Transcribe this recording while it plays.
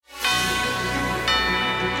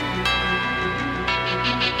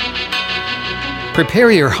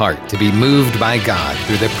Prepare your heart to be moved by God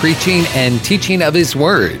through the preaching and teaching of His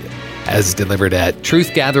Word, as delivered at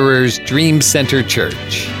Truth Gatherers Dream Center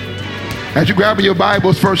Church. As you grab your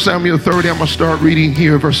Bibles, 1 Samuel 30, I'm going to start reading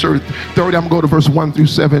here, verse 30. I'm going to go to verse 1 through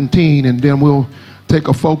 17, and then we'll take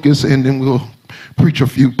a focus, and then we'll preach a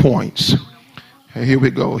few points. And here we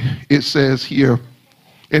go. It says here,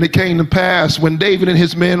 and it came to pass when David and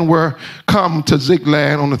his men were come to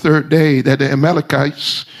Ziklag on the third day that the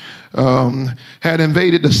Amalekites had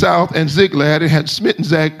invaded the south and Ziklag and had smitten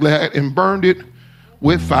Ziklag and burned it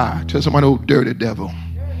with fire. Tell somebody, old dirty devil.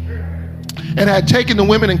 And had taken the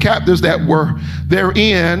women and captives that were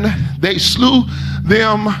therein. They slew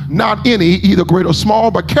them not any, either great or small,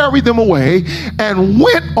 but carried them away and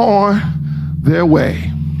went on their way.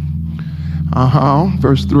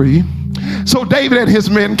 Verse 3. So David and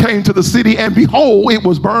his men came to the city, and behold, it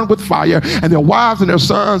was burned with fire, and their wives and their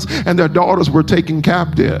sons and their daughters were taken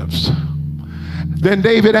captives. Then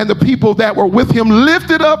David and the people that were with him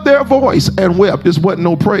lifted up their voice and wept. This wasn't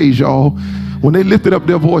no praise, y'all. When they lifted up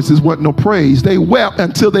their voices, wasn't no praise. They wept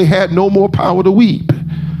until they had no more power to weep.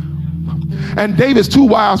 And David's two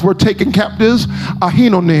wives were taken captives,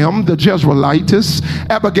 Ahinoam the Jezreelitess,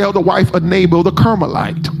 Abigail the wife of Nabal the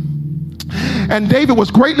Carmelite. And David was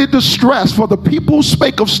greatly distressed, for the people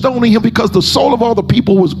spake of stoning him, because the soul of all the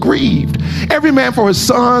people was grieved, every man for his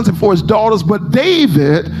sons and for his daughters. But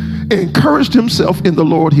David encouraged himself in the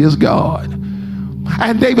Lord his God.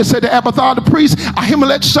 And David said to Abiathar the priest,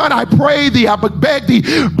 Ahimelech's son, I pray thee, I beg thee,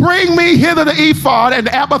 bring me hither the ephod. And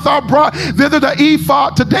Abiathar brought thither the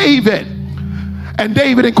ephod to David. And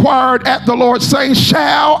David inquired at the Lord, saying,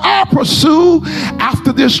 shall I pursue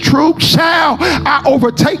after this troop? Shall I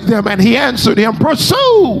overtake them? And he answered him,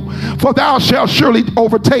 pursue, for thou shalt surely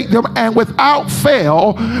overtake them, and without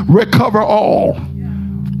fail recover all.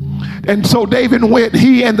 And so David went,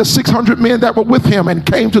 he and the 600 men that were with him, and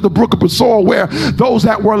came to the brook of Besor, where those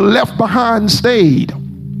that were left behind stayed.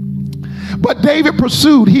 But David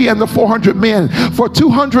pursued, he and the 400 men, for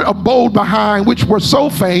 200 abode behind, which were so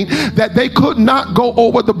faint that they could not go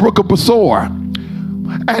over the brook of Besor.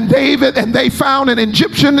 And they found an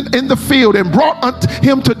Egyptian in the field, and brought unto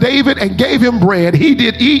him to David, and gave him bread. He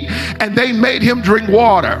did eat, and they made him drink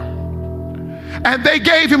water. And they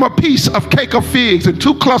gave him a piece of cake of figs and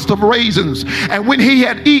 2 clusters of raisins. And when he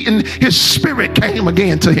had eaten, his spirit came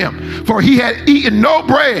again to him. For he had eaten no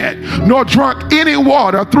bread, nor drunk any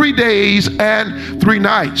water 3 days and 3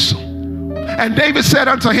 nights. And David said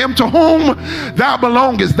unto him, to whom thou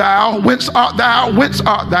belongest thou? Whence art thou? Whence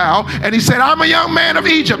art thou? And he said, I'm a young man of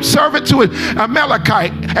Egypt, servant to an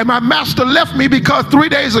Amalekite. And my master left me, because 3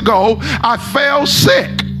 days ago I fell sick.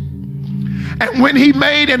 And when he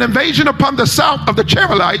made an invasion upon the south of the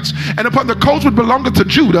Cherethites, and upon the coast which belongeth to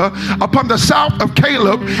Judah, upon the south of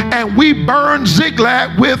Caleb, and we burned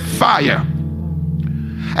Ziklag with fire.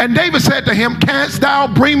 And David said to him, canst thou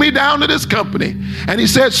bring me down to this company? And he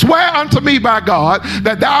said, swear unto me by God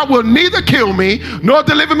that thou wilt neither kill me, nor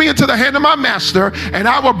deliver me into the hand of my master, and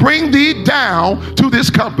I will bring thee down to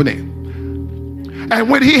this company. And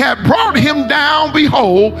when he had brought him down,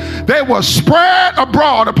 behold, they were spread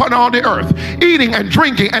abroad upon all the earth, eating and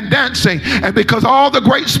drinking and dancing. And because all the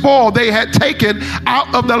great spoil they had taken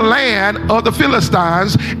out of the land of the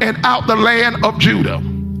Philistines, and out the land of Judah.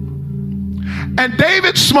 And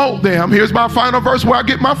David smote them. Here's my final verse where I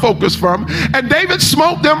get my focus from. And David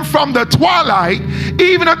smote them from the twilight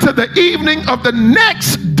even unto the evening of the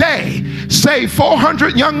next day, save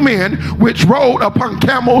 400 young men which rode upon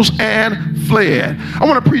camels and fled. I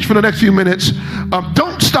want to preach for the next few minutes.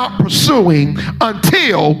 Don't stop pursuing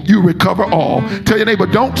until you recover all. Tell your neighbor,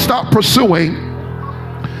 don't stop pursuing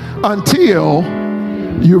until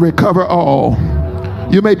you recover all.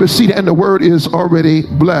 You may be seated, and the word is already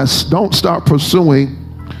blessed. Don't stop pursuing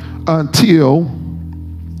until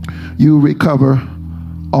you recover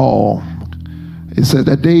all. It says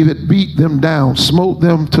that David beat them down, smote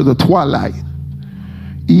them to the twilight,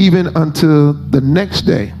 even until the next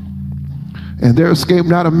day. And there escaped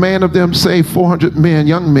not a man of them, save 400 men,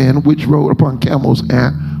 young men, which rode upon camels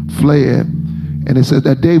and fled. And it says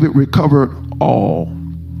that David recovered all.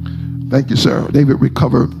 Thank you, sir. David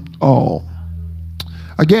recovered all.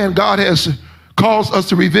 Again, God has caused us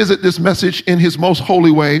to revisit this message in his most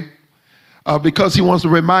holy way because he wants to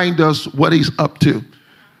remind us what he's up to.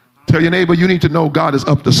 Tell your neighbor, you need to know God is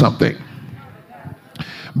up to something.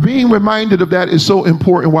 Being reminded of that is so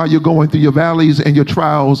important while you're going through your valleys and your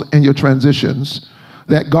trials and your transitions,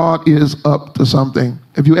 that God is up to something.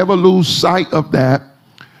 If you ever lose sight of that,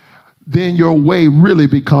 then your way really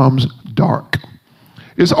becomes dark.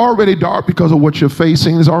 It's already dark because of what you're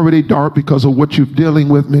facing. It's already dark because of what you're dealing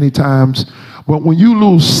with many times. But when you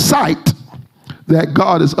lose sight that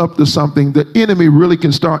God is up to something, the enemy really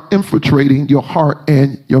can start infiltrating your heart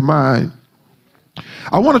and your mind.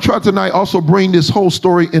 I want to try tonight also bring this whole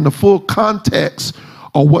story in the full context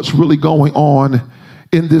of what's really going on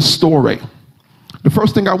in this story. The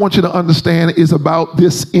first thing I want you to understand is about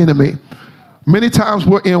this enemy. Many times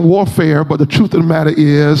we're in warfare, but the truth of the matter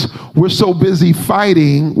is we're so busy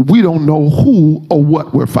fighting, we don't know who or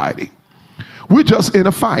what we're fighting. We're just in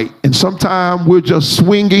a fight, and sometimes we're just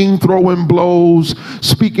swinging, throwing blows,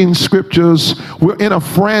 speaking scriptures. We're in a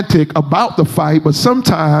frantic about the fight, but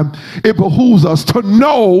sometimes it behooves us to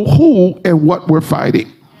know who and what we're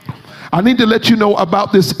fighting. I need to let you know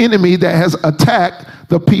about this enemy that has attacked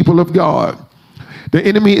the people of God. The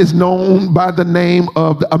enemy is known by the name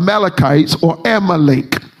of the Amalekites, or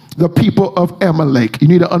Amalek, the people of Amalek. You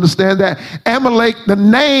need to understand that Amalek, the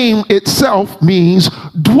name itself means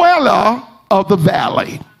dweller of the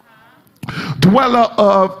valley. Dweller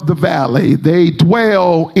of the valley. They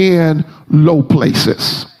dwell in low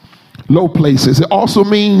places. Low places. It also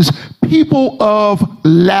means people of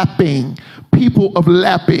lapping. People of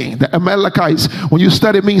lapping. The Amalekites, when you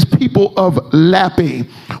study, it means people of lapping.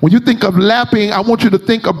 When you think of lapping, I want you to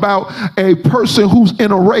think about a person who's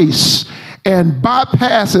in a race and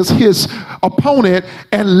bypasses his opponent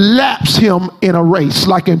and laps him in a race,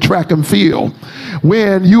 like in track and field.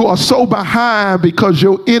 When you are so behind because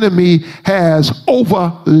your enemy has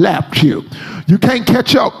overlapped you. You can't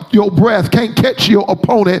catch up your breath, can't catch your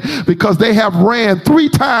opponent because they have ran 3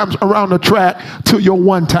 times around the track to your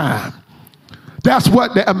 1 time. That's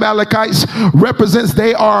what the Amalekites represents.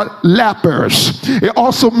 They are lappers. It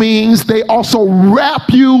also means they also wrap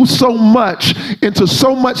you so much into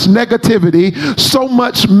so much negativity, so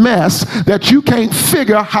much mess that you can't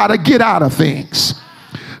figure how to get out of things.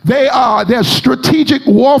 Their strategic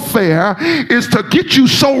warfare is to get you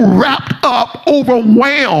so wrapped up,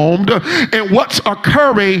 overwhelmed in what's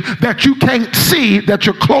occurring that you can't see that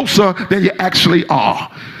you're closer than you actually are.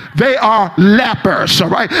 They are lappers, all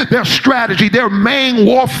right? Their strategy, their main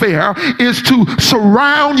warfare is to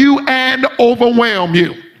surround you and overwhelm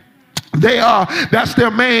you. That's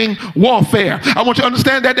their main warfare. I want you to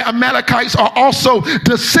understand that the Amalekites are also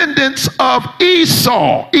descendants of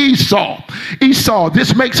Esau. Esau.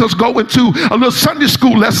 This makes us go into a little Sunday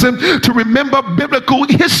school lesson to remember biblical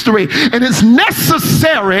history. And it's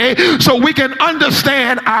necessary so we can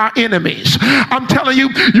understand our enemies. I'm telling you,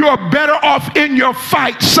 you're better off in your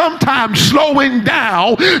fight sometimes slowing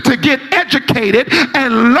down to get educated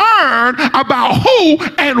and learn about who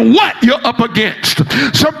and what you're up against.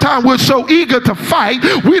 Sometimes we're so eager to fight,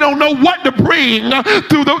 we don't know what to bring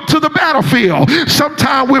to the battlefield.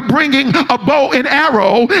 Sometimes we're bringing a bow and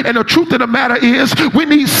arrow, and the truth of the matter is we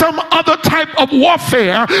need some other type of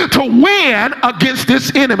warfare to win against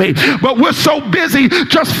this enemy. But we're so busy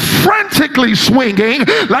just frantically swinging,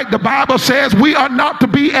 like the Bible says, we are not to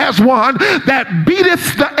be as one that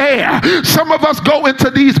beateth the air. Some of us go into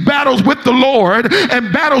these battles with the Lord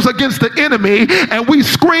and battles against the enemy, and we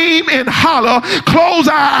scream and holler, close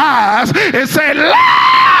our eyes and say,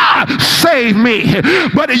 Lord, save me.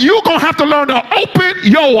 But you're going to have to learn to open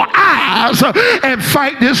your eyes and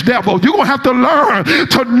fight this devil. You're going to have to learn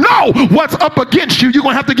to know what's up against you. You're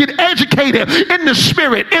going to have to get educated in the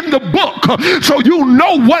spirit, in the book, so you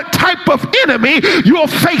know what type of enemy you're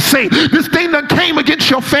facing. This thing that came against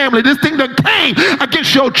your family. This thing that came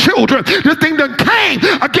against your children. This thing that came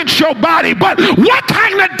against your body. But what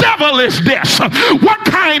kind of devil is this? What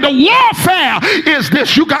kind of warfare is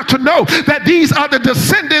this? You got to know that these are the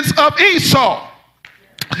descendants of Esau.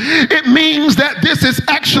 It means that this is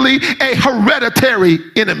actually a hereditary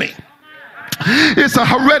enemy. It's a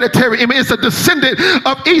hereditary, it's a descendant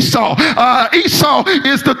of Esau. Esau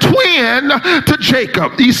is the twin to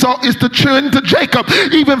Jacob. Esau is the twin to Jacob.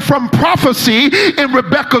 Even from prophecy in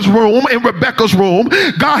Rebecca's room,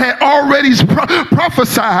 God had already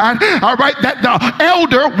prophesied, all right, that the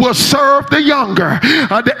elder will serve the younger.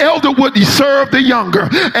 The elder would serve the younger.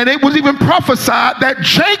 And it was even prophesied that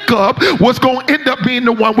Jacob was going to end up being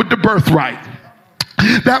the one with the birthright.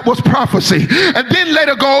 That was prophecy. And then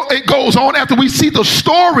later it goes on after we see the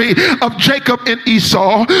story of Jacob and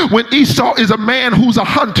Esau. When Esau is a man who's a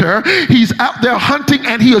hunter, he's out there hunting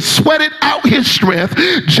and he has sweated out his strength.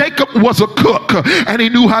 Jacob was a cook and he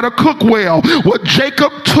knew how to cook well. Well,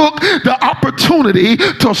 Jacob took the opportunity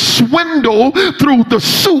to swindle through the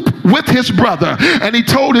soup with his brother. And he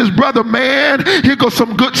told his brother, man, here goes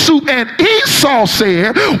some good soup. And Esau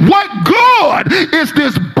said, what good is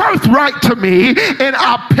this birthright to me? And and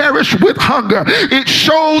I perish with hunger. It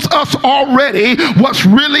shows us already what's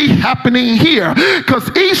really happening here, because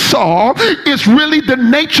Esau is really the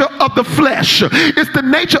nature of the flesh. It's the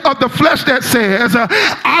nature of the flesh that says,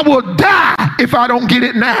 I will die if I don't get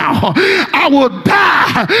it now. I will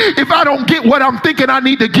die if I don't get what I'm thinking I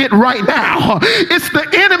need to get right now. It's the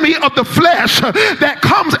enemy of the flesh that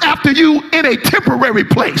comes after you in a temporary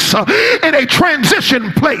place, in a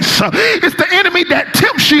transition place. It's the enemy that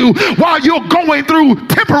tempts you while you're going through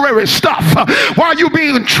temporary stuff, while you're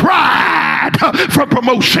being tried for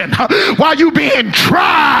promotion, while you're being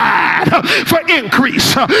tried for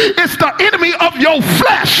increase. It's the enemy of your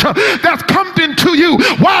flesh that's come into you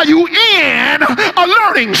while you in a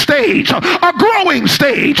learning stage, a growing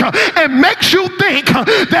stage, and makes you think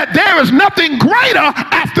that there is nothing greater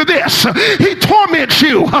after this. He torments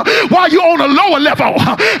you while you're on a lower level.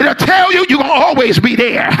 It'll tell you you're gonna always be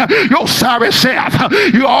there. Your sorry self,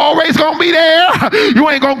 you're always gonna be there. You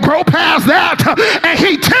ain't gonna grow past that. And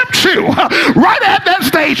he tempts you right at that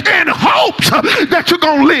stage in hopes that you're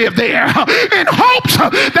gonna live there, in hopes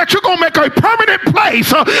that you're gonna make a permanent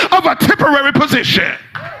place of a temporary position.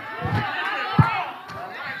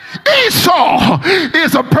 Esau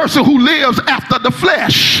is a person who lives after the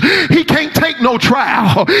flesh. He can't take no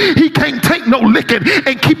trial. He can't take no licking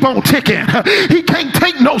and keep on ticking. He can't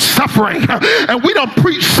take no suffering. And we don't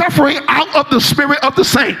preach suffering out of the spirit of the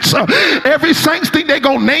saints. Every saints think they're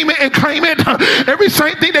going to name it and claim it. Every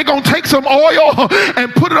saint think they're going to take some oil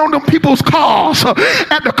and put it on them people's cars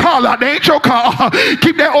at the car lot. They ain't your car.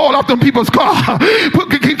 Keep that oil off them people's car.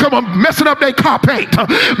 Keep messing up their car paint,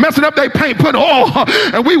 messing up their paint, putting oil.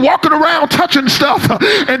 And we walking around touching stuff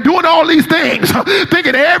and doing all these things,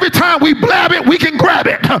 thinking every time we blab it, we can grab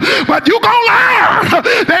it. But you're going to learn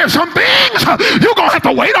there's some things you're going to have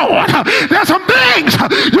to wait on. There's some things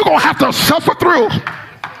you're going to have to suffer through.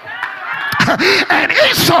 And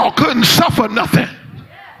Esau couldn't suffer nothing.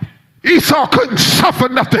 Esau couldn't suffer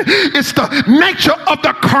nothing. It's the nature of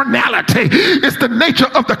the carnality. It's the nature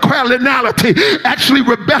of the carnality. Actually,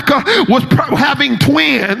 Rebecca was having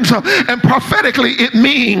twins, and prophetically it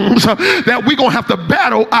means that we're going to have to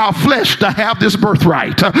battle our flesh to have this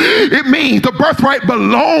birthright. It means the birthright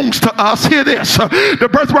belongs to us. Hear this. The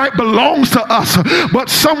birthright belongs to us, but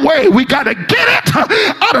some way we got to get it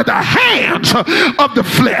out of the hands of the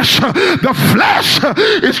flesh. The flesh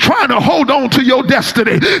is trying to hold on to your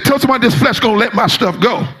destiny. Tell somebody, this flesh gonna let my stuff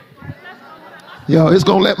go. Yo, it's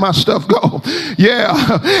gonna let my stuff go.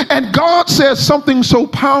 Yeah. And God says something so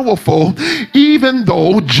powerful. Even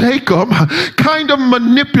though Jacob kind of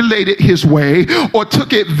manipulated his way or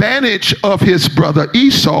took advantage of his brother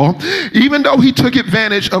Esau, even though he took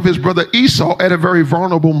advantage of his brother Esau at a very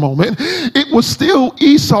vulnerable moment, it was still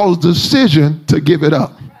Esau's decision to give it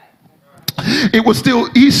up. It was still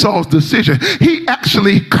Esau's decision. He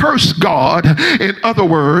actually cursed God. In other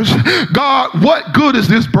words, God, what good is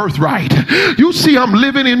this birthright? You see, I'm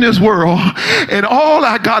living in this world and all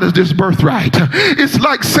I got is this birthright. It's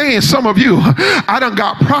like saying, some of you, I done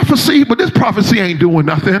got prophecy, but this prophecy ain't doing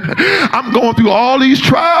nothing. I'm going through all these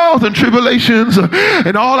trials and tribulations,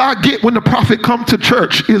 and all I get when the prophet comes to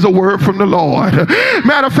church is a word from the Lord.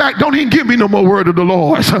 Matter of fact, don't even give me no more word of the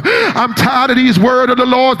Lord. I'm tired of these word of the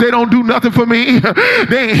Lord. They don't do nothing for me.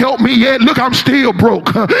 They ain't helped me yet. Look, I'm still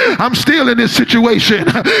broke. I'm still in this situation.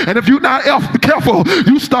 And if you're not careful,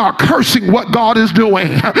 you start cursing what God is doing.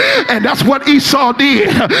 And that's what Esau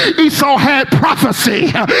did. Esau had prophecy.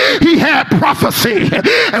 He had prophecy.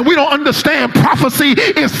 And we don't understand prophecy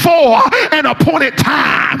is for an appointed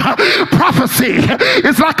time. Prophecy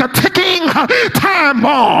is like a ticking time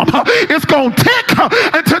bomb. It's going to tick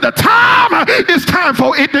until the time it's time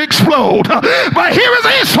for it to explode. But here is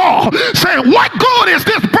Esau saying, what good is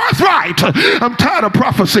this birthright? I'm tired of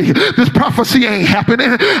prophecy. This prophecy ain't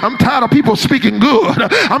happening. I'm tired of people speaking good.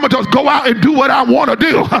 I'm going to just go out and do what I want to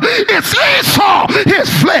do. It's Esau, his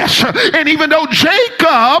flesh. And even though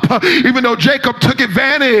Jacob took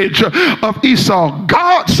advantage of Esau,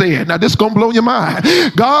 God said, now this is going to blow your mind.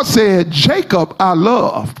 God said, Jacob I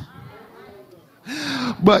love,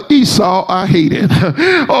 but Esau I hated.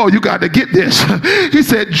 Oh, you got to get this. He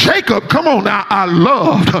said, Jacob, come on now, I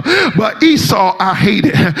loved, but Esau I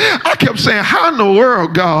hated. I kept saying, how in the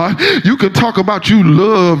world, God, you can talk about you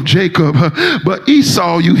love Jacob, but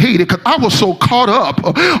Esau you hated? Because I was so caught up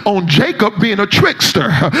on Jacob being a trickster.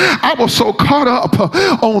 I was so caught up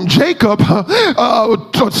on Jacob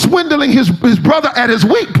swindling his brother at his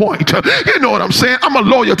weak point. You know what I'm saying? I'm a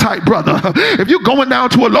loyal type brother. If you're going down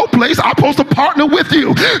to a low place, I'm supposed to partner with you.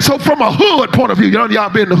 view. So from a hood point of view, y'all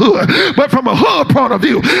been in the hood, but from a hood point of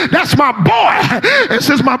view, that's my boy. And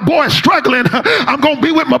since my boy is struggling, I'm going to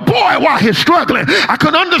be with my boy while he's struggling. I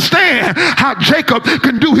can understand how Jacob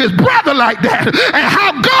can do his brother like that, and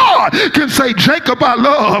how God can say, Jacob I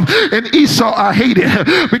love and Esau I hated.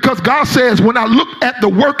 Because God says, when I look at the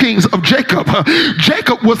workings of Jacob,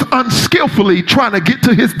 Jacob was unskillfully trying to get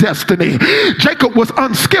to his destiny. Jacob was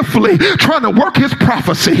unskillfully trying to work his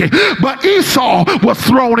prophecy, but Esau was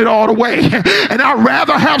throwing it all away. And I'd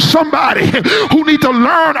rather have somebody who need to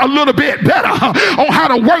learn a little bit better on how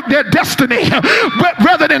to work their destiny, but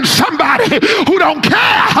rather than somebody who don't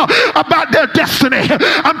care about their destiny.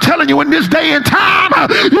 I'm telling you, in this day and time,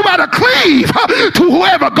 you better cleave to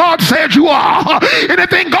whoever God said you are.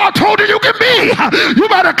 Anything God told you can be, you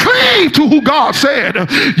better cleave to who God said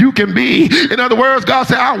you can be. In other words, God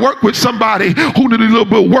said, I work with somebody who needed a little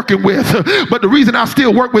bit of working with, but the reason I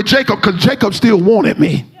still work with Jacob, because Jacob still wanted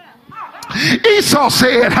me. Esau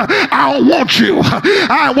said, I don't want you.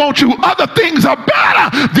 I want you. Other things are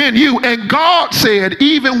better than you. And God said,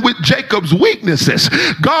 even with Jacob's weaknesses,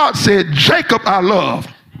 God said, Jacob I love,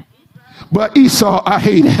 but Esau I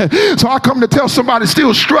hate. So I come to tell somebody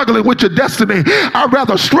still struggling with your destiny, I'd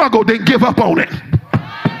rather struggle than give up on it.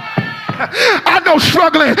 I know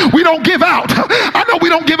struggling, we don't give out. I know we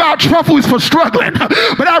don't give out trophies for struggling,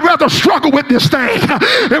 but I'd rather struggle with this thing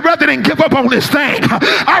rather than give up on this thing.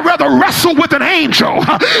 I'd rather wrestle with an angel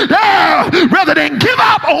rather than give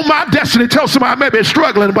up on my destiny. Tell somebody I may be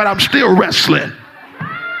struggling, but I'm still wrestling.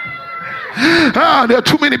 There are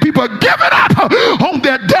too many people giving up on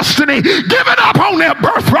their destiny, giving up on their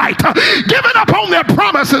birthright, giving up on their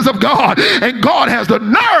promises of God. And God has the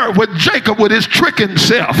nerve with Jacob with his tricking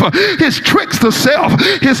self, his tricks to self.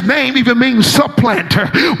 His name even means supplanter,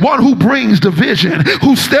 one who brings division,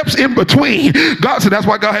 who steps in between. God said that's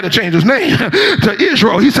why God had to change his name to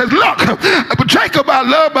Israel. He says, look, but Jacob I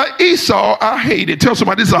love, but Esau I hated. Tell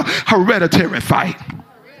somebody this is a hereditary fight.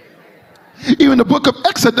 Even the book of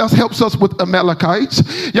Exodus helps us with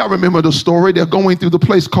Amalekites. Y'all remember the story? They're going through the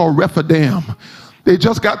place called Rephidim. They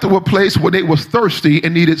just got to a place where they was thirsty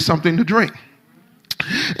and needed something to drink.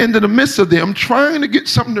 And in the midst of them trying to get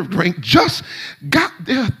something to drink, just got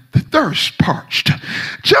their thirst parched.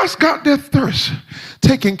 Just got their thirst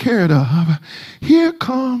taken care of. Here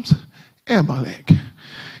comes Amalek.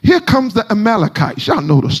 Here comes the Amalekites. Y'all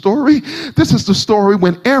know the story. This is the story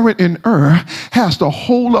when Aaron and Ur has to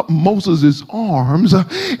hold up Moses' arms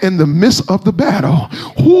in the midst of the battle.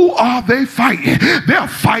 Who are they fighting? They're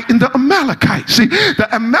fighting the Amalekites. See, the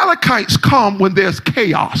Amalekites come when there's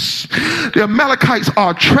chaos. The Amalekites are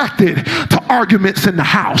attracted to arguments in the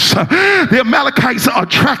house. The Amalekites are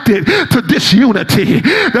attracted to disunity.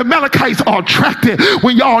 The Amalekites are attracted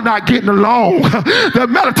when y'all not getting along. The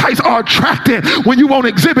Amalekites are attracted when you won't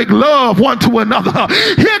exist love one to another.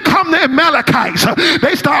 Here come the Amalekites.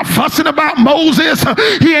 They start fussing about Moses.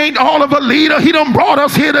 He ain't all of a leader. He done brought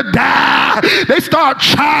us here to die. They start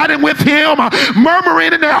chiding with him,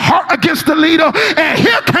 murmuring in their heart against the leader. And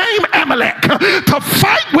here came Amalek to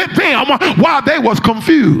fight with them while they was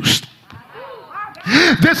confused.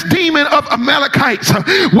 This demon of Amalekites,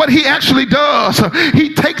 what he actually does,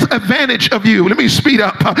 he takes advantage of you. Let me speed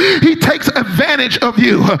up. He takes advantage of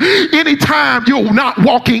you anytime you're not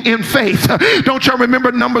walking in faith. Don't y'all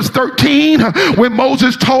remember Numbers 13 when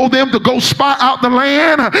Moses told them to go spy out the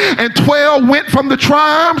land, and 12 went from the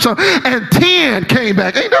tribes and 10 came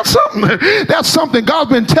back? Ain't that something? That's something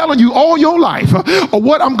God's been telling you all your life, or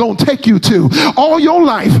what I'm going to take you to. All your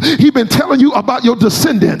life he's been telling you about your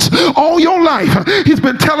descendants. All your life he's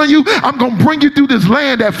been telling you, I'm going to bring you through this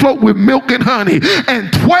land that float with milk and honey.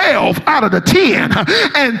 And 12 out of the 10,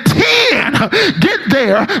 and 10 get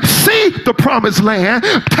there, see the promised land,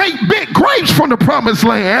 take big grapes from the promised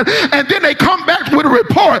land, and then they come back with a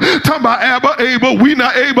report talking about we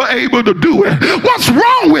not able to do it. What's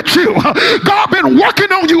wrong with you? God been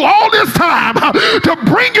working on you all this time to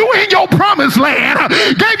bring you in your promised land,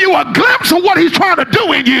 gave you a glimpse of what he's trying to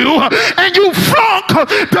do in you, and you flunk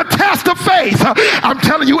the test of faith. I'm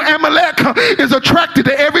telling you, Amalek is attracted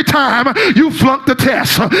to every time you flunk the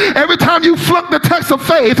test. Every time you flunk the test of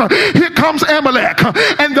faith, here comes Amalek.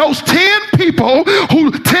 And those 10 people,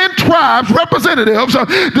 10 tribes, representatives,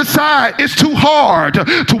 decide it's too hard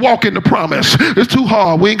to walk in the promise. It's too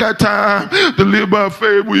hard. We ain't got time to live by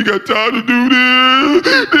faith. We ain't got time to do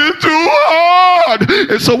this. It's too hard.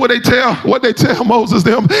 And so what they tell Moses,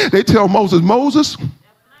 they tell Moses,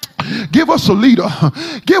 Give us a leader.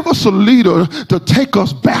 Give us a leader to take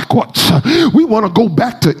us backwards. We want to go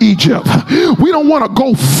back to Egypt. We don't want to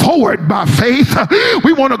go forward by faith.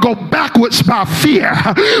 We want to go backwards by fear.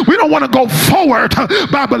 We don't want to go forward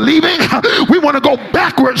by believing. We want to go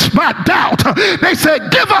backwards by doubt. They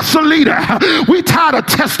said, give us a leader. We tired of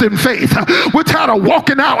testing faith. We're tired of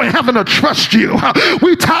walking out and having to trust you.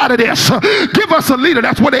 We tired of this. Give us a leader.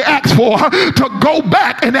 That's what they asked for, to go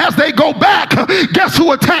back. And as they go back, guess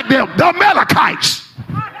who attacked them? The Amalekites.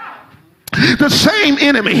 The same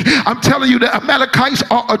enemy. I'm telling you, the Amalekites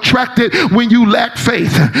are attracted when you lack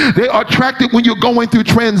faith. They are attracted when you're going through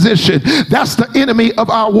transition. That's the enemy of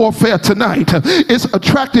our warfare tonight. It's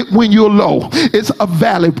attracted when you're low. It's a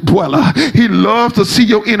valley dweller. He loves to see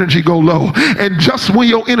your energy go low. And just when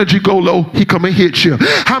your energy go low, he come and hit you.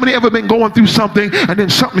 How many ever been going through something and then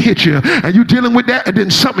something hit you? And you dealing with that and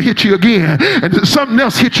then something hit you again. And then something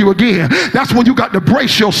else hit you again. That's when you got to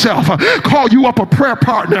brace yourself. Call you up a prayer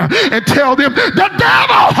partner and tell them, the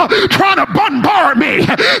devil trying to bombard me.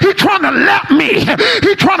 He trying to lap me.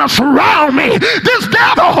 He trying to surround me. This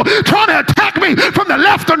devil trying to attack me from the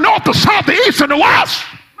left, the north, the south, the east, and the west.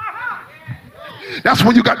 That's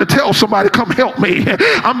when you got to tell somebody, come help me.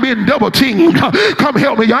 I'm being double teamed. Come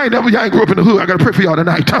help me. Y'all ain't grew up in the hood. I got to pray for y'all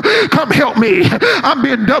tonight. Come help me. I'm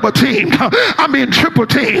being double teamed. I'm being triple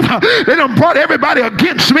teamed. They done brought everybody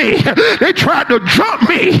against me. They tried to jump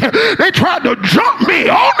me. They tried to jump me.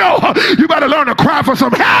 Oh no. You better learn to cry for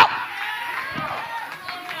some help.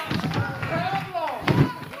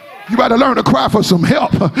 You got to learn to cry for some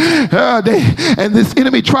help. And this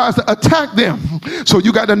enemy tries to attack them. So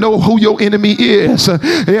you got to know who your enemy is.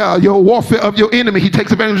 Your warfare of your enemy. He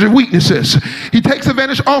takes advantage of weaknesses. He takes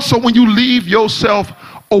advantage also when you leave yourself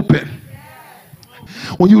open.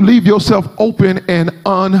 When you leave yourself open and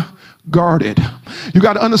unguarded. You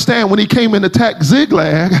got to understand, when he came and attacked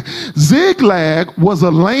Ziklag, Ziklag was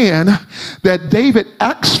a land that David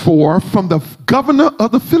asked for from the governor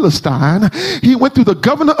of the Philistine. He went through the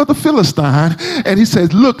governor of the Philistine and he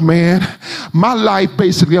says, look, man, my life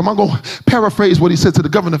basically, I'm going to paraphrase what he said to the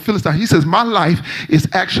governor of Philistine. He says, my life is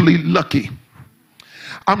actually lucky.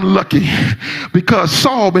 I'm lucky because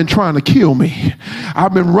Saul been trying to kill me.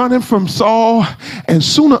 I've been running from Saul, and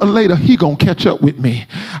sooner or later he gonna catch up with me.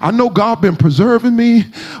 I know God been preserving me,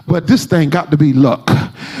 but this thing got to be luck,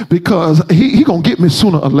 because he gonna get me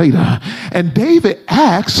sooner or later. And David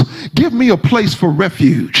asks, give me a place for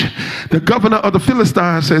refuge. The governor of the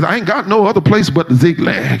Philistines says, I ain't got no other place but the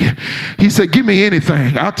Ziklag. He said, give me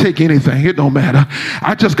anything. I'll take anything. It don't matter.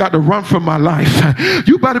 I just got to run from my life.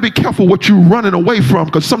 You better be careful what you running away from,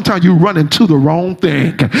 because sometimes you run into the wrong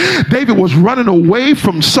thing. David was running away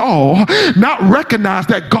from Saul, not recognize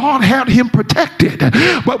that God had him protected.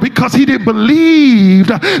 But because he didn't believe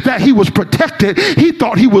that he was protected, he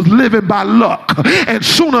thought he was living by luck. And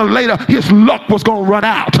sooner or later, his luck was going to run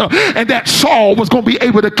out, and that Saul was going to be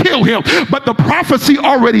able to kill him. But the prophecy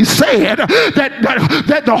already said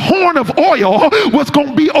that the horn of oil was going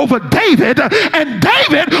to be over David, and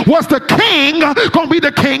David was the king, going to be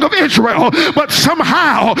the king of Israel. But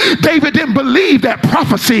somehow David didn't believe that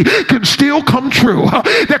prophecy can still come true,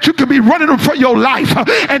 that you can be running for your life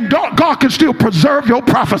and God can still preserve your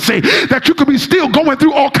prophecy, that you can be still going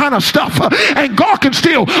through all kind of stuff and God can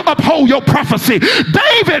still uphold your prophecy.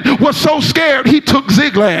 David was so scared he took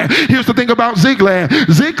Ziklag. Here's the thing about Ziklag.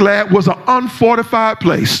 Ziklag was an unfortified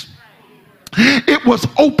place. It was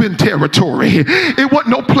open territory. It wasn't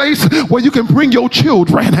no place where you can bring your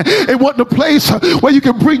children. It wasn't a place where you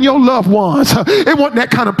can bring your loved ones. It wasn't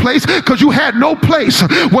that kind of place, because you had no place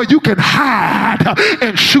where you can hide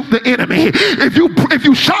and shoot the enemy. If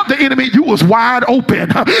you shot the enemy, you was wide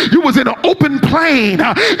open. You was in an open plain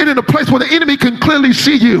and in a place where the enemy can clearly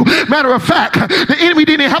see you. Matter of fact, the enemy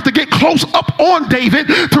didn't have to get close up on David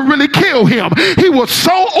to really kill him. He was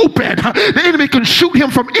so open, the enemy can shoot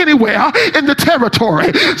him from anywhere in the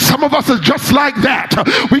territory. Some of us are just like that.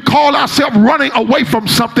 We call ourselves running away from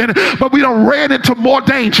something, but we done ran into more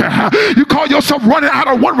danger. You call yourself running out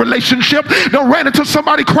of one relationship, done ran into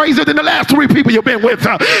somebody crazier than the last 3 people you've been with.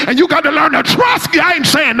 And you got to learn to trust. I ain't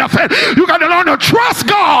saying nothing. You got to learn to trust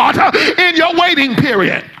God in your waiting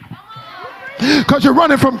period. Because you're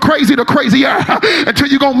running from crazy to crazier until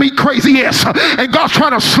you're going to meet craziest. And God's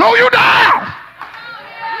trying to slow you down.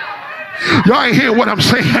 Y'all ain't hear what I'm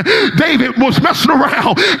saying. David was messing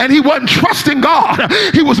around and he wasn't trusting God.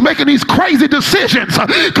 He was making these crazy decisions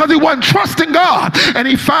because he wasn't trusting God. And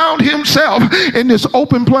he found himself in this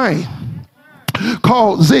open plain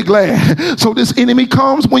called Ziklag. So this enemy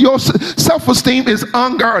comes when your self-esteem is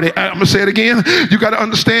unguarded. I'm going to say it again. You got to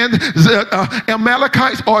understand,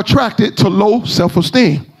 Amalekites are attracted to low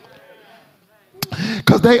self-esteem.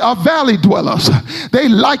 Because they are valley dwellers. They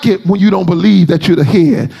like it when you don't believe that you're the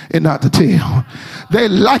head and not the tail. They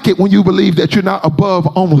like it when you believe that you're not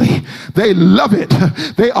above only. They love it.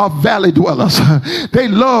 They are valley dwellers. They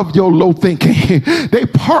love your low thinking. They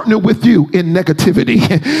partner with you in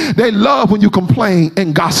negativity. They love when you complain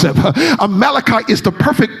and gossip. Amalekite is the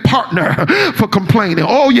perfect partner for complaining.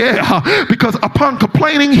 Oh yeah, because upon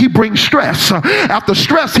complaining, he brings stress. After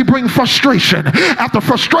stress, he brings frustration. After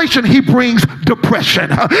frustration, he brings depression.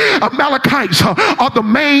 Amalekites are the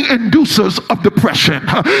main inducers of depression.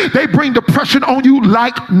 They bring depression on you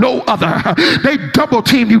like no other. They double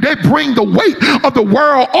team you. They bring the weight of the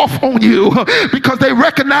world off on you because they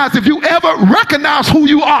recognize if you ever recognize who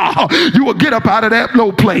you are, you will get up out of that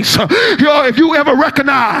low place. If you ever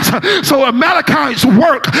recognize. So Amalekites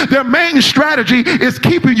work, their main strategy is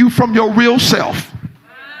keeping you from your real self.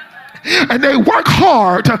 And they work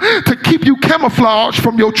hard to keep you camouflaged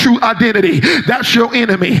from your true identity. That's your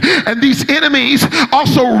enemy. And these enemies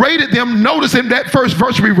also raided them. Notice in that first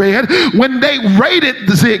verse we read, when they raided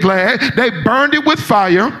the Ziklag, they burned it with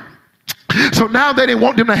fire. So now they didn't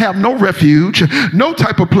want them to have no refuge, no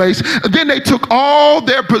type of place. Then they took all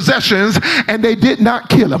their possessions and they did not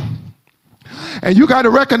kill them. And you got to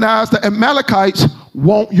recognize the Amalekites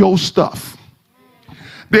want your stuff.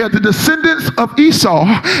 They're the descendants of Esau,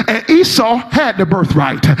 and Esau had the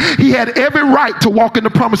birthright. He had every right to walk in the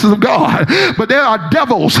promises of God. But there are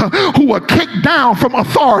devils who were kicked down from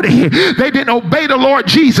authority. They didn't obey the Lord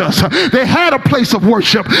Jesus. They had a place of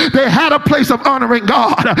worship. They had a place of honoring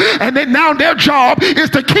God. And then now their job is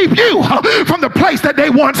to keep you from the place that they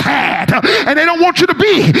once had. And they don't want you to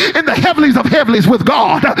be in the heavenlies of heavenlies with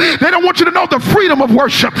God. They don't want you to know the freedom of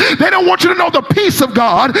worship. They don't want you to know the peace of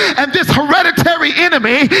God. And this hereditary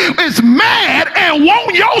enemy is mad and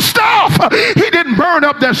want your stuff. He didn't burn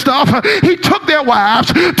up their stuff. He took their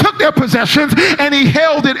wives, took their possessions, and he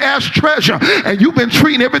held it as treasure. And you've been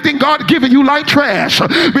treating everything God given you like trash.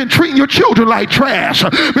 Been treating your children like trash.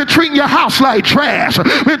 Been treating your house like trash.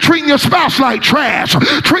 Been treating your spouse like trash.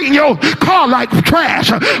 Treating your car like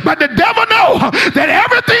trash. But the devil knows that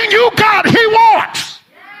everything you got, he wants.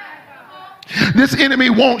 This enemy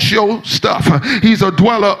wants your stuff. He's a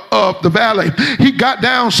dweller of the valley. He got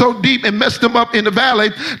down so deep and messed them up in the valley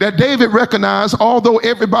that David recognized, although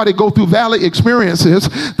everybody go through valley experiences,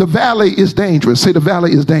 the valley is dangerous. Say the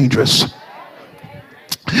valley is dangerous.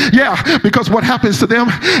 Yeah, because what happens to them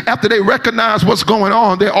after they recognize what's going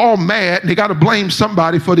on, they're all mad and they got to blame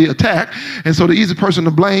somebody for the attack. And so the easy person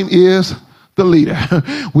to blame is the leader.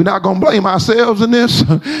 We're not going to blame ourselves in this.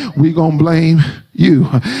 We're going to blame you.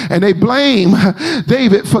 And they blame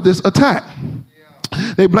David for this attack.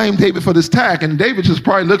 They blame David for this attack, and David just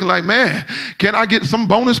probably looking like, man, can I get some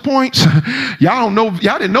bonus points? Y'all don't know,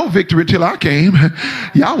 y'all didn't know victory until I came.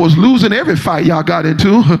 Y'all was losing every fight y'all got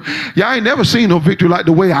into. Y'all ain't never seen no victory like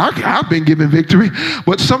the way I've been given victory.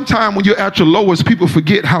 But sometime when you're at your lowest, people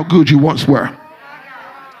forget how good you once were.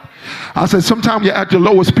 I said, sometimes you're at your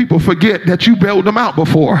lowest, people forget that you bailed them out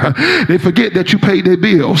before. They forget that you paid their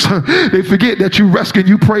bills. They forget that you rescued,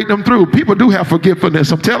 you prayed them through. People do have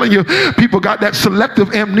forgetfulness. I'm telling you, people got that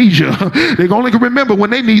selective amnesia. They only can remember when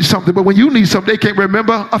they need something, but when you need something, they can't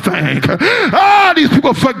remember a thing. These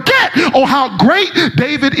people forget on how great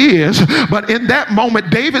David is. But in that moment,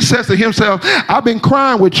 David says to himself, I've been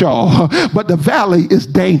crying with y'all, but the valley is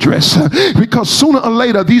dangerous because sooner or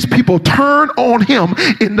later, these people turn on him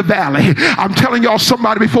in the valley. I'm telling y'all,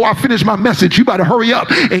 somebody, before I finish my message, you better hurry up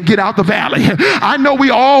and get out the valley. I know we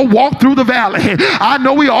all walk through the valley. I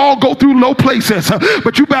know we all go through low places,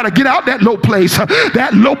 but you better get out that low place.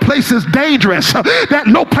 That low place is dangerous. That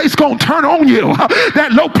low place gonna turn on you.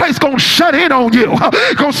 That low place gonna shut in on you.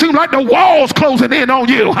 Gonna seem like the walls closing in on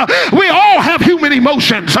you. We all have human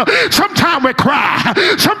emotions. Sometimes we cry.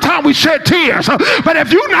 Sometimes we shed tears. But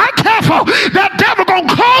if you're not careful, that devil gonna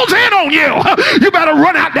close in on you. You better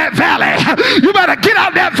run out that valley. You better get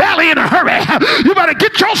out that valley in a hurry. You better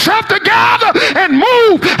get yourself together and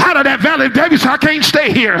move out of that valley. David said, I can't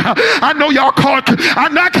stay here. I know y'all call it. I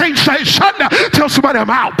can't stay. Shut down. Tell somebody I'm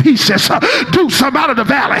out pieces. Do something out of the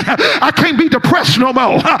valley. I can't be depressed no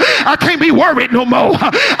more. I can't be worried no more.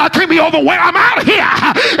 I can't be overwhelmed. I'm out of here.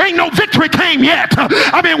 Ain't no victory came yet.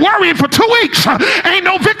 I've been worrying for 2 weeks. Ain't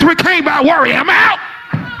no victory came by worry. I'm out.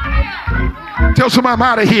 Tell somebody I'm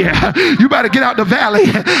out of here. You better get out the valley.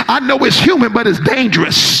 I know it's human, but it's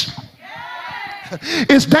dangerous.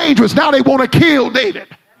 It's dangerous. Now they want to kill David.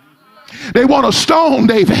 They want to stone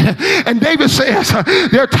David. And David says,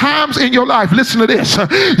 there are times in your life, listen to this,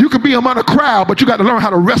 you can be among a crowd, but you got to learn how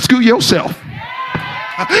to rescue yourself.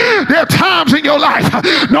 There are times in your life,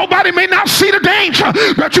 nobody may not see the danger,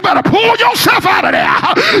 but you better pull yourself out of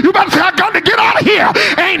there. You better say, I got to get out of here.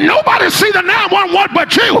 Ain't nobody see the 911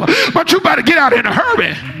 but you better get out in a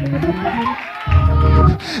hurry.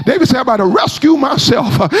 David said, I'm about to rescue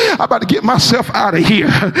myself. I'm about to get myself out of here.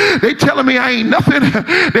 They telling me I ain't nothing.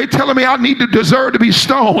 They telling me I need to deserve to be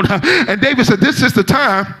stoned. And David said, this is the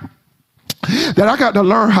time that I got to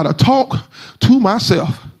learn how to talk to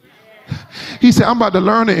myself. He said, I'm about to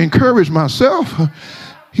learn to encourage myself.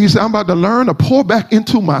 He said, I'm about to learn to pour back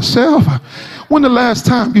into myself. When the last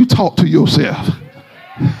time you talked to yourself?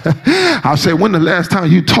 I said, when the last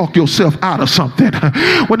time you talk yourself out of something?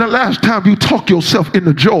 When the last time you talk yourself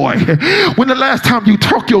into joy? When the last time you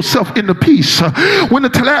talk yourself into peace? When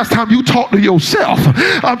the last time you talk to yourself?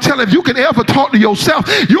 I'm telling you, if you can ever talk to yourself,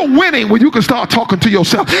 you're winning when you can start talking to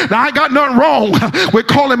yourself. Now, I ain't got nothing wrong with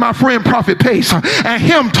calling my friend Prophet Pace and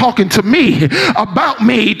him talking to me about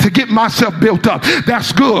me to get myself built up.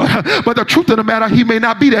 That's good. But the truth of the matter, he may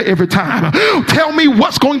not be there every time. Tell me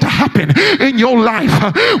what's going to happen in your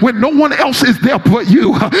life when no one else is there but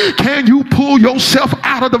you. Can you pull yourself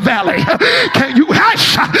out of the valley? Can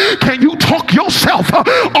you talk yourself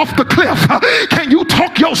off the cliff? Can you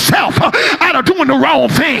talk yourself out of doing the wrong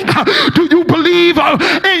thing? Do you believe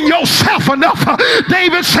in yourself enough?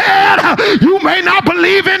 David said, you may not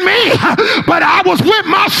believe in me, but I was with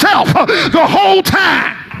myself the whole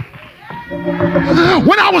time.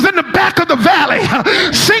 When I was in the back of the valley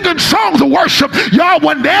singing songs of worship, y'all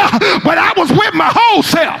wasn't there, but I was with my whole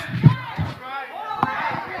self.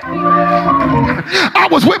 I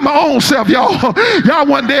was with my own self, y'all. Y'all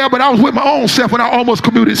wasn't there, but I was with my own self when I almost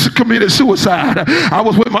committed suicide. I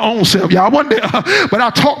was with my own self. Y'all wasn't there, but I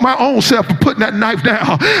talked my own self for putting that knife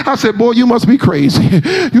down. I said, boy, you must be crazy.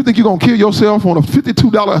 You think you're going to kill yourself on a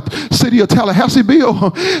 $52 City of Tallahassee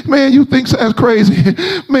bill? Man, you think that's crazy?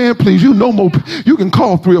 Man, please, you know more. You can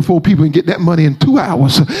call 3 or 4 people and get that money in 2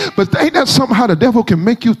 hours. But ain't that somehow the devil can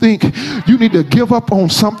make you think you need to give up on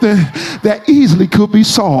something that easily could be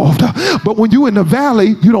solved? But when you're in the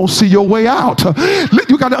valley, you don't see your way out.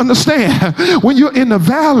 You got to understand, when you're in the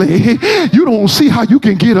valley, you don't see how you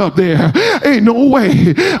can get up there. Ain't no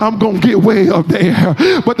way I'm going to get way up there.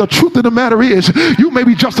 But the truth of the matter is, you may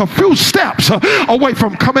be just a few steps away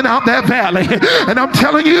from coming out that valley. And I'm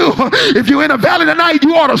telling you, if you're in a valley tonight,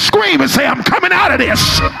 you ought to scream and say, I'm coming out of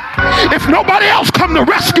this. If nobody else come to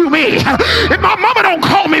rescue me, if my mama don't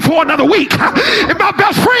call me for another week, if my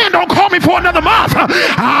best friend don't call me for another month,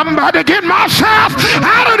 I'm about to get myself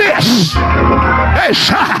out of this.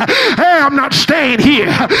 Hey, I'm not staying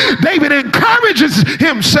here. David encourages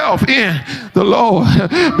himself in the Lord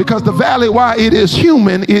because the valley, while it is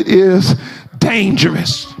human, it is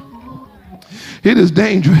dangerous. It is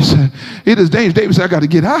dangerous. It is dangerous. David said, I got to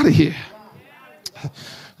get out of here.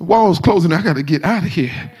 The wall's closing. I got to get out of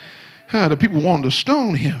here. The people wanted to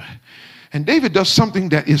stone him. And David does something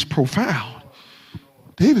that is profound.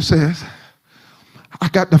 David says, I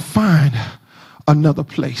got to find another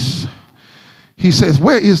place. He says,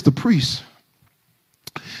 where is the priest?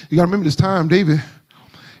 You got to remember this time, David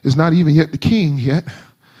is not even yet the king yet.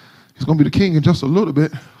 He's going to be the king in just a little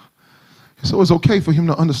bit. So it's okay for him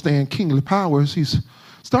to understand kingly powers. He's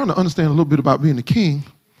starting to understand a little bit about being the king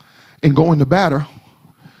and going to battle.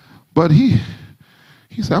 But he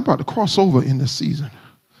said, I'm about to cross over in this season.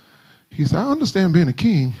 He said, I understand being a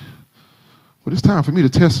king, but it's time for me to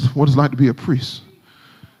test what it's like to be a priest.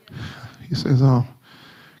 He says,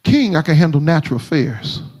 king, I can handle natural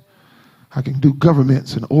affairs. I can do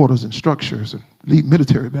governments and orders and structures and lead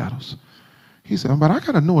military battles. He said, but I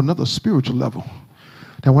got to know another spiritual level.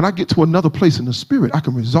 That when I get to another place in the spirit, I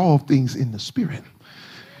can resolve things in the spirit.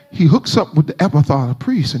 He hooks up with the Abiathar, the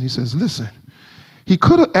priest, and he says, listen, he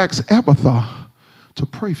could have asked Abiathar to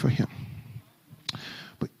pray for him.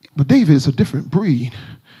 But David is a different breed.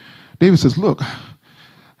 David says, look,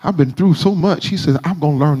 I've been through so much. He said, I'm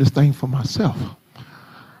going to learn this thing for myself.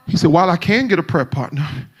 He said, while I can get a prayer partner,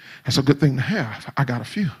 that's a good thing to have. I got a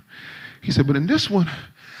few. He said, but in this one,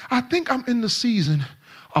 I think I'm in the season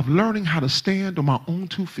of learning how to stand on my own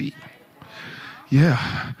 2 feet.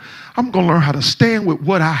 Yeah, I'm going to learn how to stand with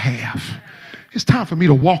what I have. It's time for me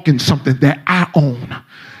to walk in something that I own.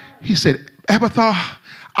 He said, Abiathar,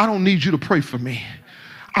 I don't need you to pray for me.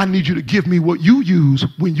 I need you to give me what you use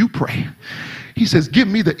when you pray. He says, give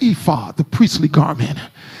me the ephod, the priestly garment.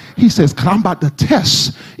 He says, because I'm about to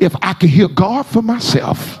test if I can hear God for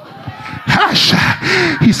myself. Hush.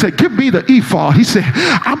 He said, give me the ephod. He said,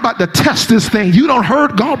 I'm about to test this thing. You don't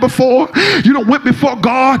heard God before. You don't went before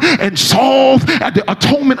God and solved at the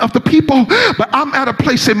atonement of the people. But I'm at a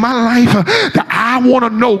place in my life that I want to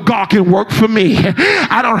know God can work for me.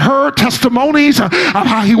 I don't heard testimonies of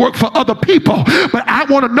how he worked for other people, but I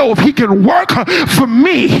want to know if he can work for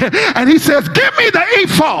me. And he says, give me the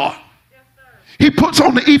ephod. He puts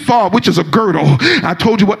on the ephod, which is a girdle. I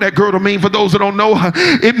told you what that girdle means. For those that don't know,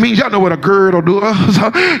 it means, y'all know what a girdle does.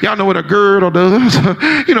 Y'all know what a girdle does.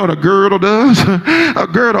 You know what a girdle does. A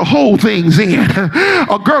girdle hold things in.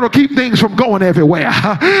 A girdle keep things from going everywhere.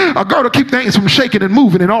 A girdle keep things from shaking and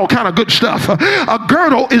moving and all kind of good stuff. A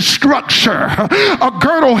girdle is structure. A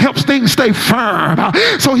girdle helps things stay firm.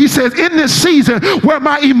 So he says, in this season where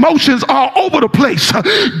my emotions are over the place,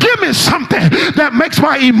 give me something that makes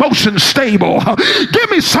my emotions stable. Give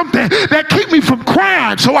me something that keep me from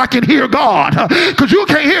crying so I can hear God. Because you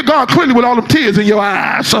can't hear God clearly with all them tears in your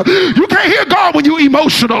eyes. You can't hear God when you're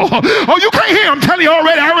emotional. Oh, you can't hear him. I'm telling you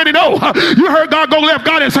already. I already know. You heard God go left.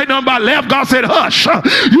 God didn't say nothing about left. God said hush.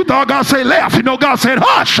 You thought God said left. You know God said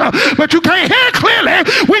hush. But you can't hear clearly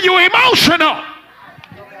when you're emotional.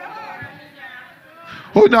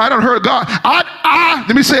 Oh, no, I don't heard God.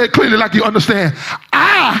 Let me say it clearly like you understand.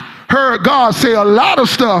 I heard God say a lot of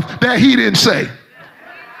stuff that he didn't say.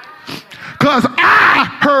 Because I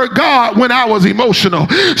heard God when I was emotional.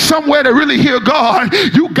 Somewhere to really hear God,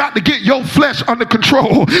 you got to get your flesh under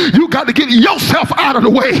control. You got to get yourself out of the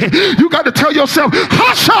way. You got to tell yourself,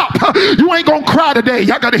 hush up. You ain't going to cry today.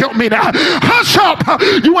 Y'all got to help me now. Hush up.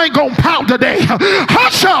 You ain't going to pout today.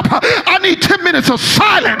 Hush up. I need 10 minutes of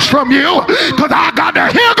silence from you because I got to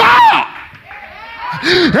hear God.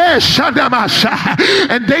 And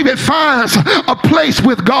David finds a place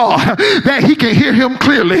with God that he can hear him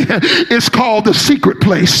clearly. It's called the secret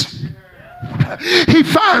place. He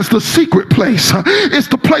finds the secret place. It's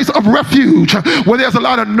the place of refuge where there's a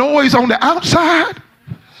lot of noise on the outside,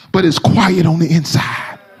 but it's quiet on the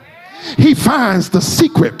inside. He finds the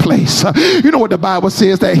secret place. You know what the Bible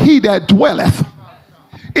says, that he that dwelleth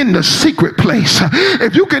in the secret place.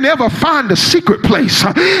 If you can ever find the secret place,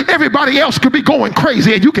 everybody else could be going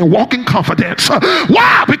crazy and you can walk in confidence.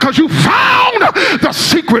 Why? Because you found the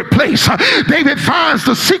secret place. David finds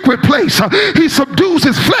the secret place. He subdues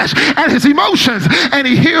his flesh and his emotions, and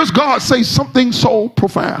he hears God say something so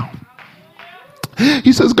profound.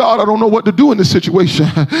 He says, God, I don't know what to do in this situation.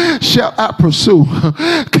 Shall I pursue?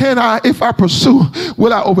 Can I, if I pursue,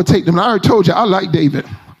 will I overtake them? And I already told you, I like David.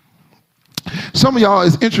 Some of y'all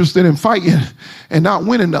is interested in fighting and not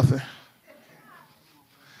winning nothing.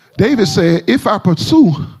 David said, if I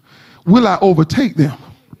pursue, will I overtake them?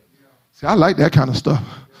 See, I like that kind of stuff.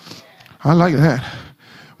 I like that.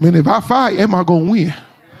 I mean, if I fight, am I going to win?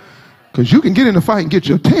 Because you can get in a fight and get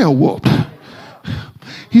your tail whooped.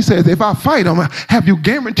 He says, if I fight them, have you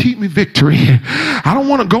guaranteed me victory? I don't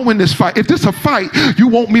want to go in this fight. If this is a fight, you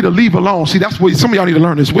want me to leave alone. See, that's what some of y'all need to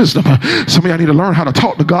learn this wisdom. Some of y'all need to learn how to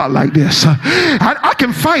talk to God like this. I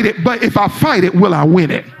can fight it, but if I fight it, will I win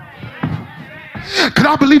it? Because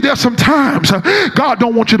I believe there's some times God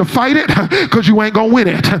don't want you to fight it because you ain't gonna win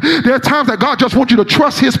it. There are times that God just wants you to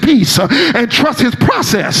trust his peace and trust his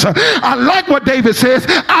process. I like what David says.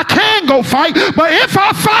 I can go fight, but if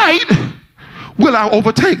I fight, will I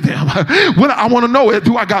overtake them? I want to know,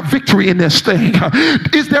 do I got victory in this thing?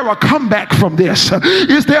 Is there a comeback from this?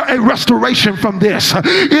 Is there a restoration from this?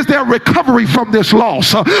 Is there recovery from this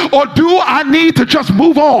loss? Or do I need to just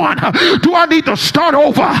move on? Do I need to start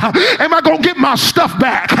over? Am I going to get my stuff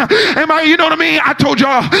back? You know what I mean? I told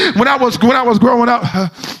y'all when I was growing up,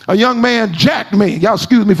 a young man jacked me. Y'all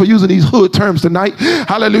excuse me for using these hood terms tonight.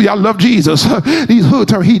 Hallelujah. I love Jesus. These hood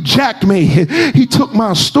terms. He jacked me. He took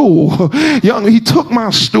my stool. He took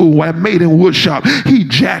my stool I made in woodshop. He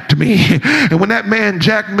jacked me. And when that man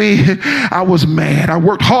jacked me, I was mad. I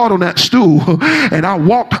worked hard on that stool and I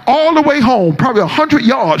walked all the way home, probably 100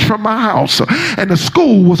 yards from my house. And the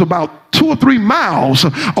school was about 2 or 3 miles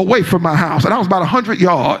away from my house. And I was about 100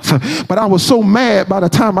 yards. But I was so mad by the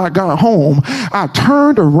time I got home, I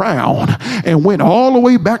turned around and went all the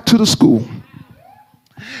way back to the school.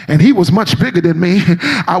 And he was much bigger than me.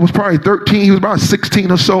 I was probably 13. He was about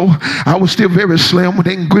 16 or so. I was still very slim.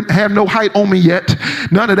 They didn't have no height on me yet.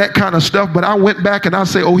 None of that kind of stuff. But I went back and I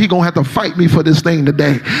said, oh, he going to have to fight me for this thing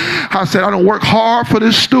today. I said, I don't work hard for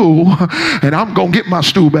this stool, and I'm going to get my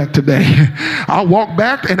stool back today. I walked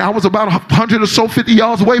back, and I was about 100 or so, 50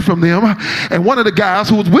 yards away from them. And one of the guys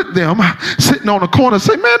who was with them, sitting on the corner,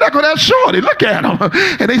 said, man, there go that shorty. Look at him.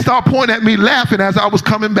 And they started pointing at me, laughing as I was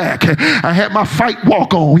coming back. I had my fight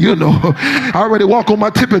walk on. on, you know. I already walk on my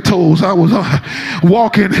tippy toes. I was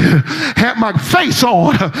walking, had my face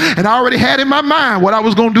on, and I already had in my mind what I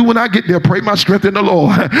was going to do when I get there. Pray my strength in the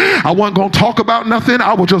Lord. I wasn't going to talk about nothing.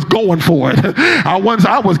 I was just going for it.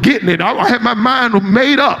 I was getting it. I had my mind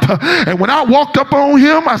made up. And when I walked up on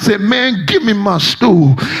him, I said, man, give me my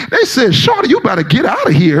stool. They said, shorty, you better get out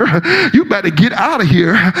of here. You better get out of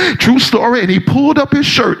here. True story. And he pulled up his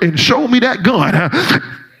shirt and showed me that gun.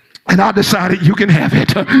 And I decided, you can have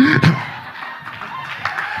it.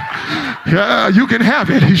 Yeah, you can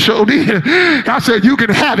have it. He showed me. I said, you can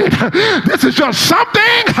have it. This is just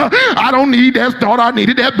something I don't need. That thought I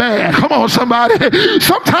needed that bad. Come on, somebody.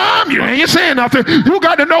 Sometimes you ain't saying nothing. You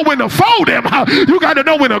got to know when to fold them. You got to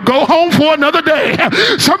know when to go home for another day.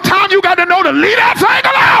 Sometimes you got to know to leave that thing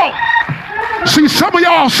alone. See, some of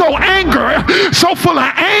y'all are so angry, so full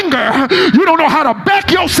of anger, you don't know how to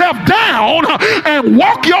back yourself down and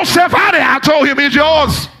walk yourself out of it. I told him, it's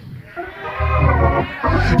yours.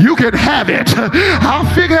 You can have it. I'll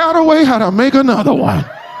figure out a way how to make another one.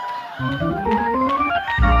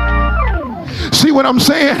 See what I'm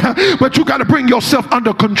saying? But you got to bring yourself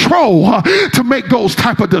under control to make those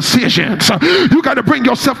type of decisions. You got to bring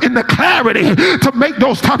yourself into clarity to make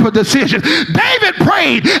those type of decisions. David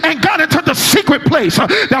prayed and got into the secret place.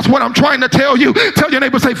 That's what I'm trying to tell you. Tell your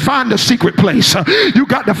neighbor, say, find the secret place. You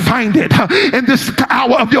got to find it. In this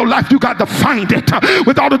hour of your life, you got to find it.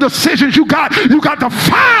 With all the decisions you got to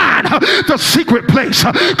find the secret place.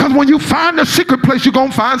 Because when you find the secret place, you're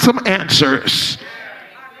going to find some answers.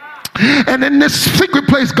 And in this secret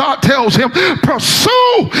place, God tells him,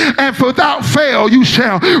 pursue, and without fail you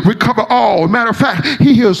shall recover all. Matter of fact,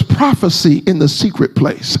 he hears prophecy in the secret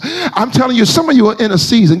place. I'm telling you, some of you are in a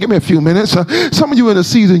season, give me a few minutes, some of you in a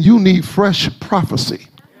season, you need fresh prophecy.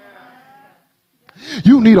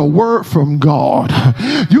 You need a word from God.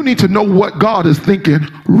 You need to know what God is thinking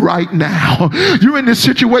right now. You're in this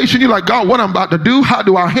situation. You're like, God, what I'm about to do? How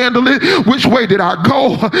do I handle it? Which way did I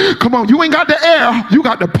go? Come on, you ain't got the air. You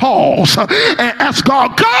got to pause and ask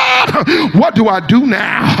God, God, what do I do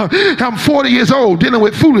now? I'm 40 years old dealing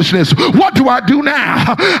with foolishness. What do I do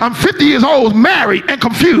now? I'm 50 years old married and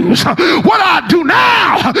confused. What do I do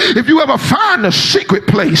now? If you ever find a secret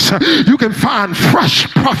place, you can find fresh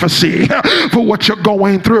prophecy for what you're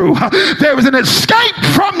going through. There is an escape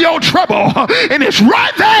from your trouble, and it's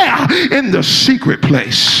right there in the secret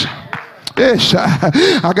place.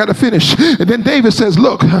 I got to finish. And then David says,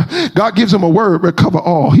 look, God gives him a word, recover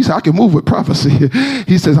all. He said, I can move with prophecy.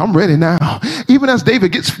 He says, I'm ready now. Even as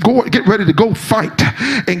David get ready to go fight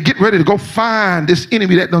and get ready to go find this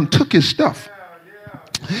enemy that done took his stuff,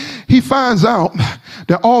 he finds out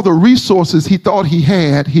that all the resources he thought he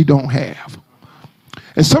had, he don't have.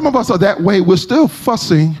 And some of us are that way. We're still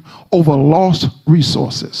fussing over lost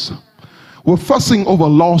resources. We're fussing over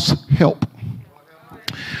lost help.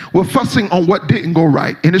 We're fussing on what didn't go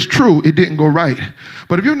right. And it's true, it didn't go right.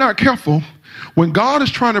 But if you're not careful, when God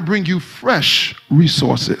is trying to bring you fresh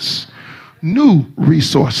resources, new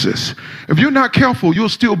resources, if you're not careful, you'll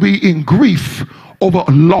still be in grief over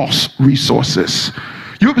lost resources.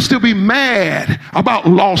 You'll still be mad about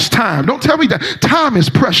lost time. Don't tell me that time is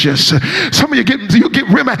precious. Some of you get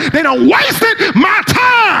real mad. They done wasted my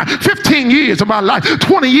time. 15 years of my life,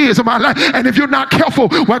 20 years of my life. And if you're not careful,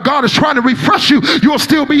 while God is trying to refresh you, you'll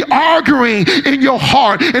still be arguing in your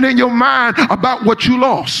heart and in your mind about what you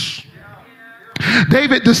lost.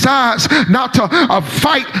 David decides not to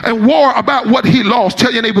fight and war about what he lost.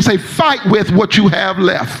 Tell your neighbor, say, fight with what you have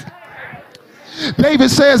left. David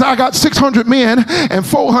says, I got 600 men and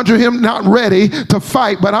 400 of him not ready to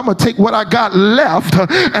fight, but I'm going to take what I got left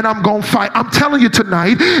and I'm going to fight. I'm telling you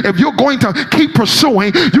tonight, if you're going to keep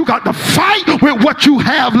pursuing, you got to fight with what you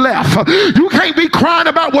have left. You can't be crying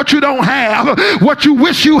about what you don't have, what you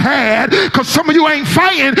wish you had, because some of you ain't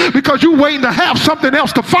fighting because you're waiting to have something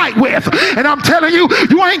else to fight with. And I'm telling you,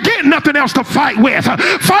 you ain't getting nothing else to fight with.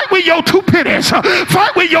 Fight with your 2 pennies.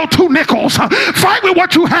 Fight with your 2 nickels. Fight with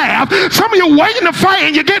what you have. Some of you waiting to fight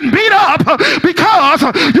and you're getting beat up because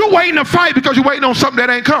you're waiting to fight because you're waiting on something that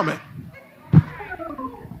ain't coming.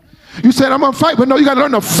 You said, I'm going to fight, but no, you got to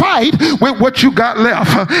learn to fight with what you got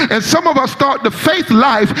left. And some of us thought the faith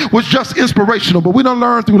life was just inspirational, but we don't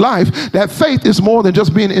learn through life that faith is more than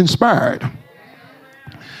just being inspired.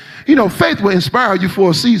 You know, faith will inspire you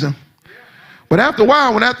for a season, but after a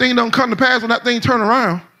while, when that thing don't come to pass, when that thing turn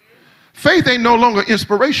around, faith ain't no longer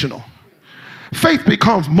inspirational. Faith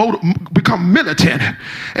becomes militant,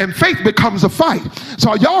 and faith becomes a fight.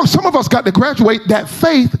 So y'all, some of us got to graduate that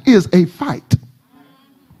faith is a fight.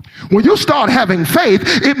 When you start having faith,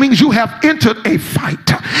 it means you have entered a fight.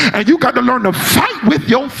 And you got to learn to fight with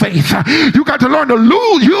your faith. You got to learn to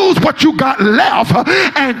use what you got left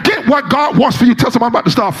and get what God wants for you. Tell somebody, I'm about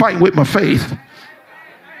to start fighting with my faith.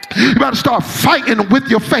 You got to start fighting with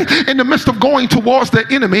your faith. In the midst of going towards the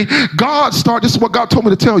enemy, this is what God told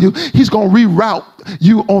me to tell you. He's going to reroute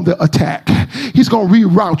you on the attack. He's going to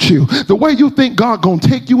reroute you. The way you think God going to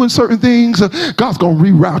take you in certain things, God's going to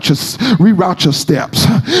reroute your steps.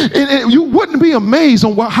 And you wouldn't be amazed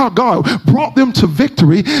on how God brought them to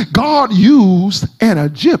victory. God used an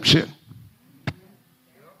Egyptian.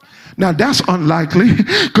 Now that's unlikely,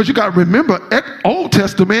 because you got to remember, Old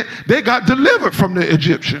Testament, they got delivered from the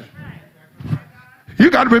Egyptian. You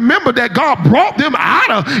got to remember that God brought them out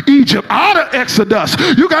of Egypt, out of Exodus.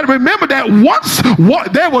 You got to remember that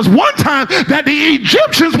there was one time that the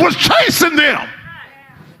Egyptians was chasing them.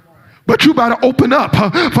 But you better open up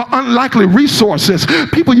for unlikely resources.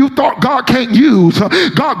 People you thought God can't use,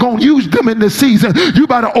 God gonna use them in this season. You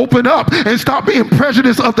better open up and stop being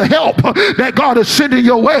prejudiced of the help that God is sending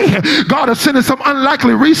your way. God is sending some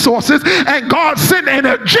unlikely resources, and God sent an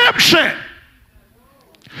Egyptian.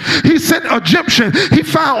 He sent an Egyptian. He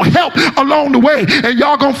found help along the way, and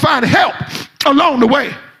y'all gonna find help along the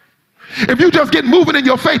way. If you just get moving in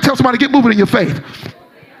your faith, tell somebody, get moving in your faith.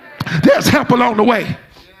 There's help along the way.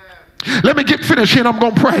 Let me get finished here and I'm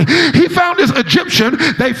going to pray. He found this Egyptian.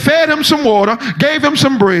 They fed him some water, gave him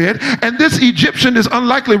some bread. And this Egyptian, this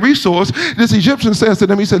unlikely resource, this Egyptian says to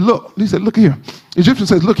them, he said, look here. The Egyptian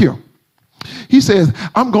says, look here. He says,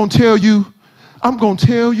 I'm going to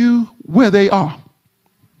tell you where they are.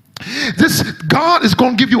 God is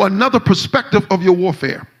going to give you another perspective of your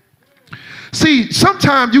warfare. See,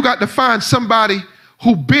 sometimes you got to find somebody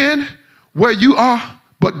who been where you are,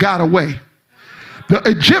 but got away. The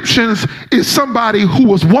Egyptians is somebody who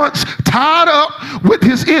was once tied up with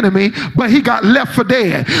his enemy, but he got left for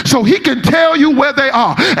dead. So he can tell you where they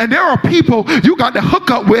are. And there are people you got to hook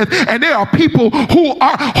up with, and there are people who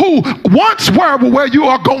once were where you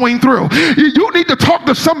are going through. You need to talk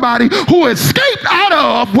to somebody who escaped out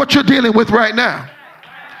of what you're dealing with right now.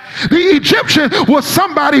 The Egyptian was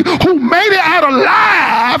somebody who made it out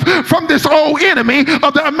alive from this old enemy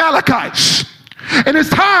of the Amalekites. And it's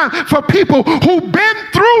time for people who've been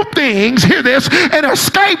through things, hear this, and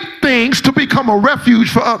escaped things to become a refuge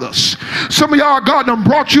for others. Some of y'all, God done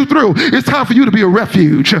brought you through. It's time for you to be a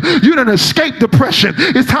refuge. You done escaped depression.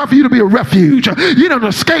 It's time for you to be a refuge. You done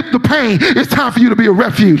escaped the pain. It's time for you to be a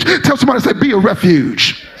refuge. Tell somebody, say, be a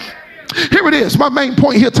refuge. Here it is, my main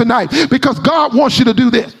point here tonight, because God wants you to do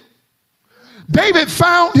this. David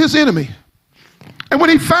found his enemy. And when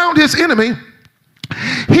he found his enemy,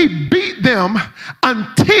 he beat them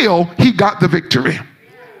until he got the victory.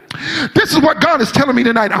 This is what God is telling me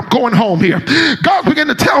tonight. I'm going home here. God began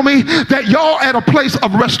to tell me that y'all at a place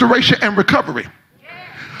of restoration and recovery.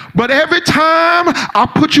 But every time I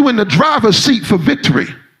put you in the driver's seat for victory,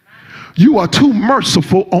 you are too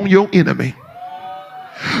merciful on your enemy.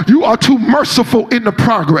 You are too merciful in the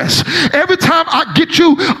progress. Every time I get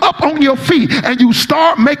you up on your feet and you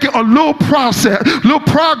start making a little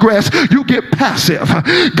progress, you get passive.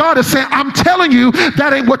 God is saying, I'm telling you,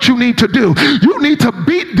 that ain't what you need to do. You need to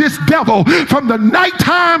beat this devil from the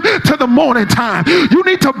nighttime to the morning time. You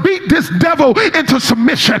need to beat this devil into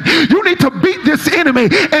submission. You need to beat this enemy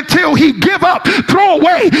until he give up, throw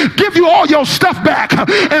away, give you all your stuff back.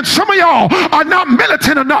 And some of y'all are not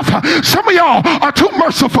militant enough. Some of y'all are too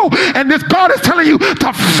merciful. And this God is telling you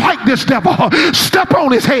to fight this devil. Step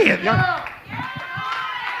on his head.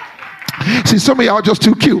 See, some of y'all just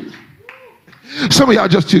too cute. Some of y'all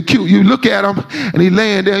just too cute. You look at him and he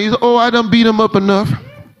laying there. You say, oh, I done beat him up enough.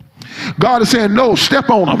 God is saying, no, step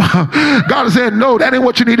on him. God is saying, no, that ain't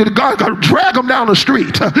what you need to do. God got to drag him down the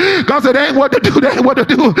street. God said, that ain't what to do. That ain't what to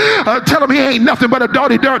do. Tell him he ain't nothing but a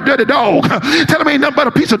dirty dog. Tell him he ain't nothing but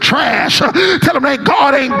a piece of trash. Tell him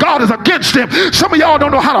God is against him. Some of y'all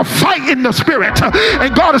don't know how to fight in the spirit.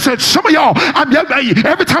 And God has said, some of y'all,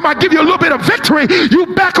 every time I give you a little bit of victory,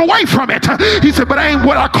 you back away from it. He said, but that ain't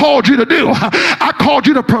what I called you to do. I called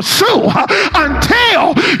you to pursue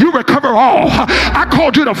until you recover all. I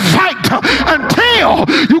called you to fight until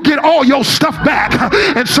you get all your stuff back.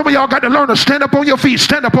 And some of y'all got to learn to stand up on your feet.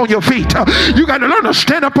 Stand up on your feet. You got to learn to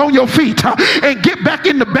stand up on your feet and get back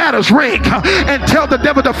in the batter's ring and tell the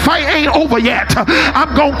devil the fight ain't over yet.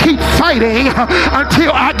 I'm going to keep fighting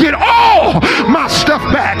until I get all my stuff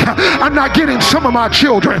back. I'm not getting some of my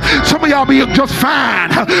children. Some of y'all be just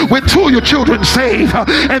fine with 2 of your children saved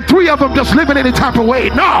and 3 of them just living any type of way.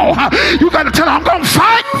 No, you got to tell them, I'm going to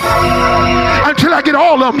fight until I get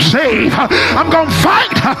all of them saved. saved. I'm going to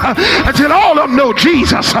fight until all of them know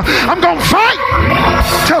Jesus. I'm going to fight.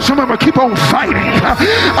 Tell someone I'm going to keep on fighting.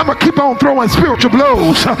 I'm going to keep on throwing spiritual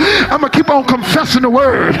blows. I'm going to keep on confessing the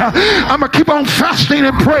word. I'm going to keep on fasting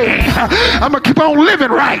and praying. I'm going to keep on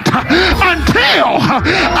living right until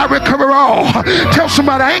I recover all. Tell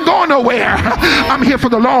somebody I ain't going nowhere. I'm here for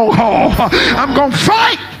the long haul. I'm going to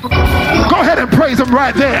fight. Go ahead and praise him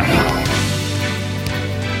right there.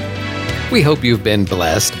 We hope you've been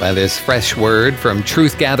blessed by this fresh word from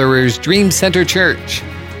Truth Gatherers Dream Center Church.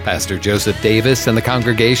 Pastor Joseph Davis and the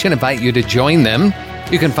congregation invite you to join them.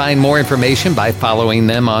 You can find more information by following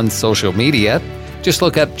them on social media. Just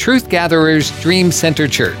look up Truth Gatherers Dream Center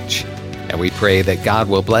Church. And we pray that God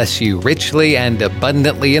will bless you richly and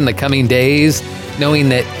abundantly in the coming days, knowing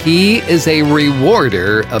that He is a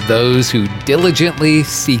rewarder of those who diligently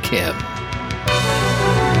seek Him.